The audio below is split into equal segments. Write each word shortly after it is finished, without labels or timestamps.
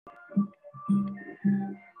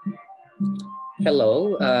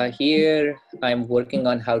Hello, here I'm working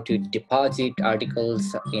on how to deposit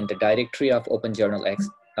articles in the directory of open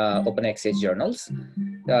access journals.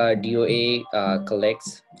 DOA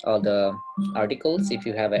collects all the articles. If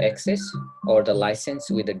you have access or the license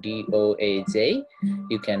with the DOAJ,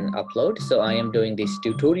 you can upload. So I am doing this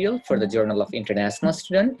tutorial for the Journal of International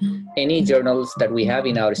Student. Any journals that we have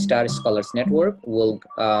in our Star Scholars Network will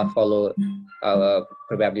follow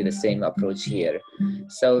probably the same approach here.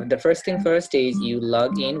 So the first thing first is you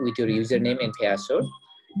log in with your username and password.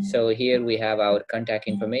 So here we have our contact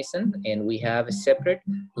information, and we have a separate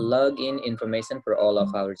login information for all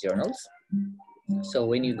of our journals. So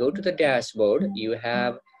when you go to the dashboard, you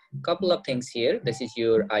have a couple of things here. This is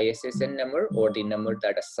your ISSN number, or the number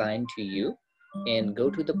that assigned to you, and go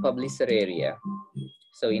to the publisher area.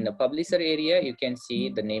 So in the publisher area, you can see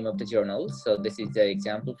the name of the journal. So this is the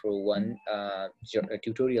example for one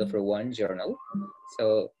tutorial for one journal.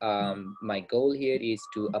 So my goal here is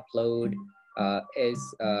to upload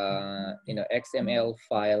XML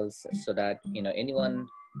files, so that anyone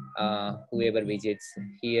whoever visits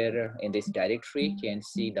here in this directory can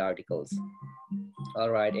see the articles. All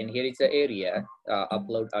right, and here is the area,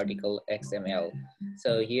 Upload Article XML.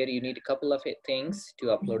 So here you need a couple of things to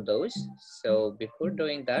upload those. So before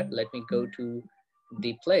doing that, let me go to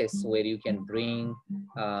the place where you can bring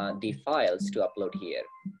the files to upload here.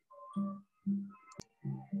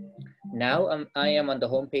 Now I am on the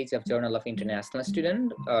homepage of Journal of International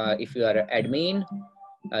Student. If you are an admin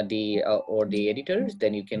or the editors,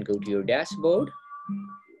 then you can go to your dashboard.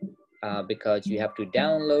 Because you have to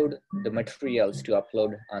download the materials to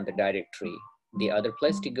upload on the directory. The other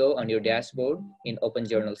place to go on your dashboard in Open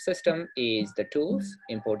Journal system is the tools,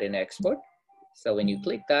 import and export. So when you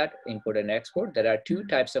click that, import and export, there are two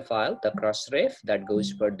types of file, the Crossref that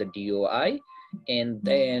goes for the DOI, and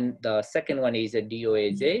then the second one is a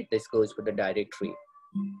DOAJ, this goes for the directory.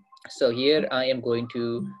 So here I am going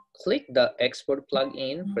to click the export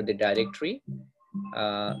plugin for the directory.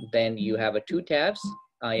 Then you have two tabs.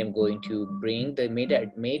 I am going to bring the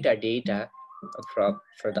metadata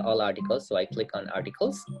for the all articles. So I click on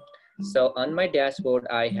articles. So on my dashboard,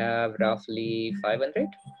 I have roughly 500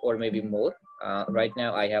 or maybe more. Right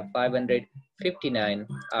now I have 559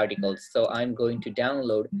 articles. So I'm going to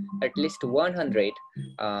download at least 100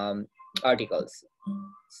 articles.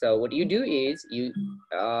 So what you do is you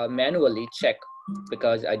manually check,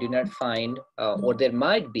 because I do not find, or there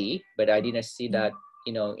might be, but I didn't see that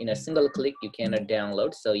in a single click you cannot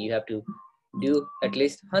download. So you have to do at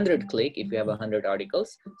least 100 click if you have 100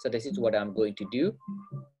 articles. So this is what I'm going to do.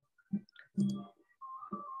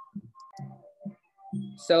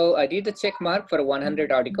 So I did the check mark for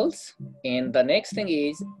 100 articles, and the next thing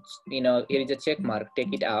is, here is a check mark,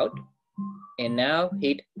 take it out, and now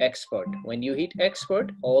hit export. When you hit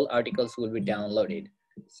export, all articles will be downloaded.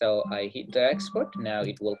 So I hit the export. Now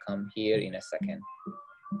it will come here in a second.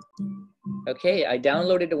 Okay, I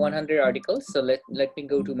downloaded 100 articles. So let me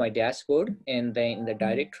go to my dashboard, and then in the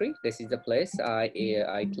directory, this is the place.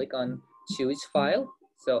 I click on choose file.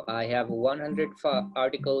 So I have 100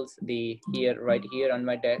 articles right here on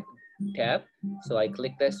my tab. So I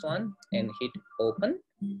click this one and hit open.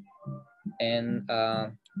 And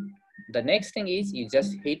the next thing is you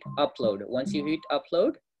just hit upload. Once you hit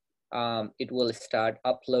upload, it will start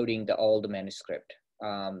uploading all the manuscript.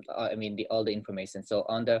 All the information. So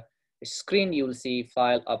on the screen, you will see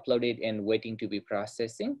file uploaded and waiting to be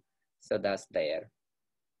processing. So that's there.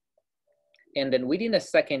 And then within a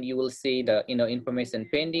second, you will see the information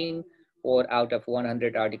pending, or out of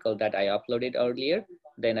 100 articles that I uploaded earlier,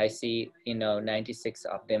 then I see 96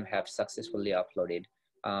 of them have successfully uploaded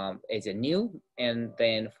as a new, and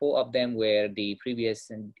then 4 of them were the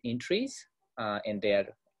previous entries, and they're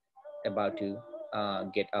about to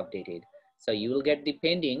get updated. So you will get the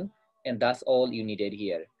pending, and that's all you needed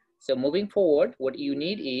here. So moving forward, what you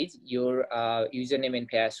need is your username and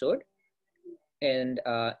password, and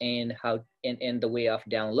the way of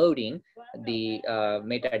downloading the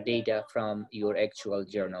metadata from your actual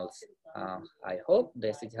journals. I hope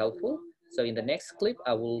this is helpful. So in the next clip,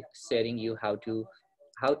 I will sharing you how to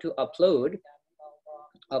upload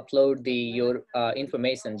your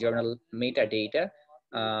information, journal metadata,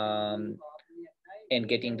 and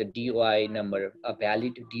getting the DOI number,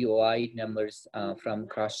 valid DOI numbers from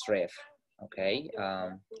Crossref. Okay,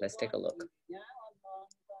 let's take a look.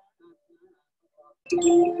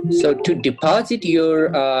 So to deposit your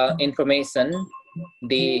information,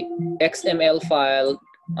 the XML file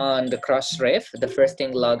on the Crossref, the first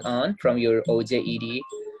thing, log on from your OJED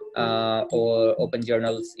or Open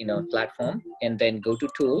Journals, platform, and then go to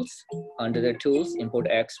Tools. Under the Tools, Import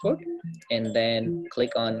Export, and then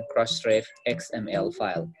click on Crossref XML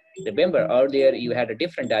file. Remember, earlier you had a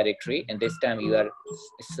different directory, and this time you are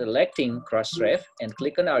selecting Crossref and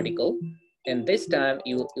click on Article. And this time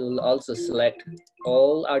you will also select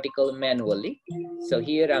all article manually. So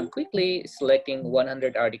here I'm quickly selecting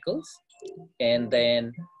 100 articles, and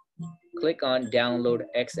then click on Download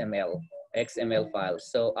XML file.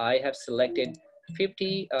 So I have selected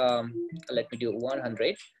 50, let me do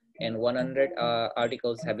 100, and 100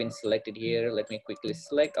 articles have been selected here. Let me quickly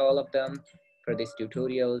select all of them for these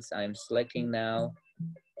tutorials. I'm selecting now.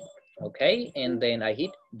 Okay, and then I hit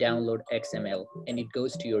Download XML, and it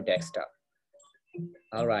goes to your desktop.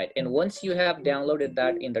 All right, and once you have downloaded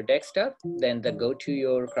that in the desktop, then go to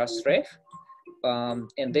your Crossref.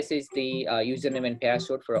 And this is the username and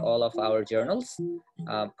password for all of our journals.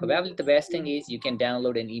 Probably the best thing is you can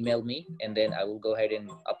download and email me, and then I will go ahead and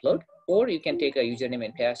upload, or you can take a username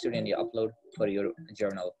and password and you upload for your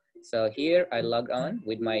journal. So here I log on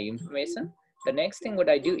with my information. The next thing what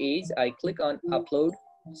I do is I click on Upload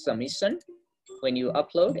Submission. When you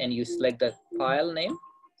upload and you select the file name,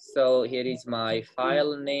 so here is my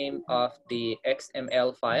file name of the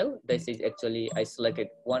XML file. This is actually, I selected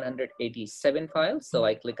 187 files. So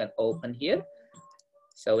I click on Open here.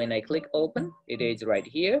 So when I click Open, it is right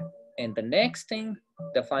here. And the next thing,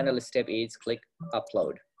 the final step is click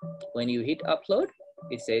Upload. When you hit Upload,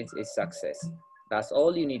 it says it's success. That's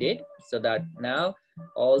all you needed. So that now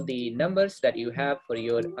all the numbers that you have for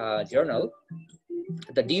your journal,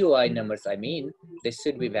 the DOI numbers, I mean, they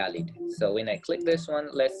should be valid. So when I click this one,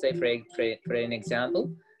 let's say for an example,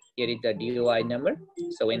 here is the DOI number.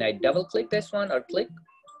 So when I double click this one or click,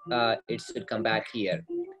 it should come back here.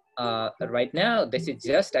 Right now, this is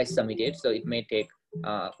just I submitted, so it may take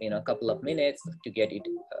a couple of minutes to get it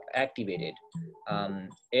activated.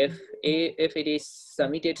 If it is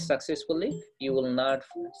submitted successfully, you will not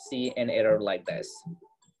see an error like this.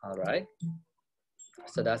 All right.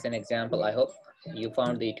 So that's an example. I hope you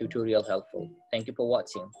found the tutorial helpful. Thank you for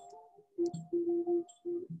watching.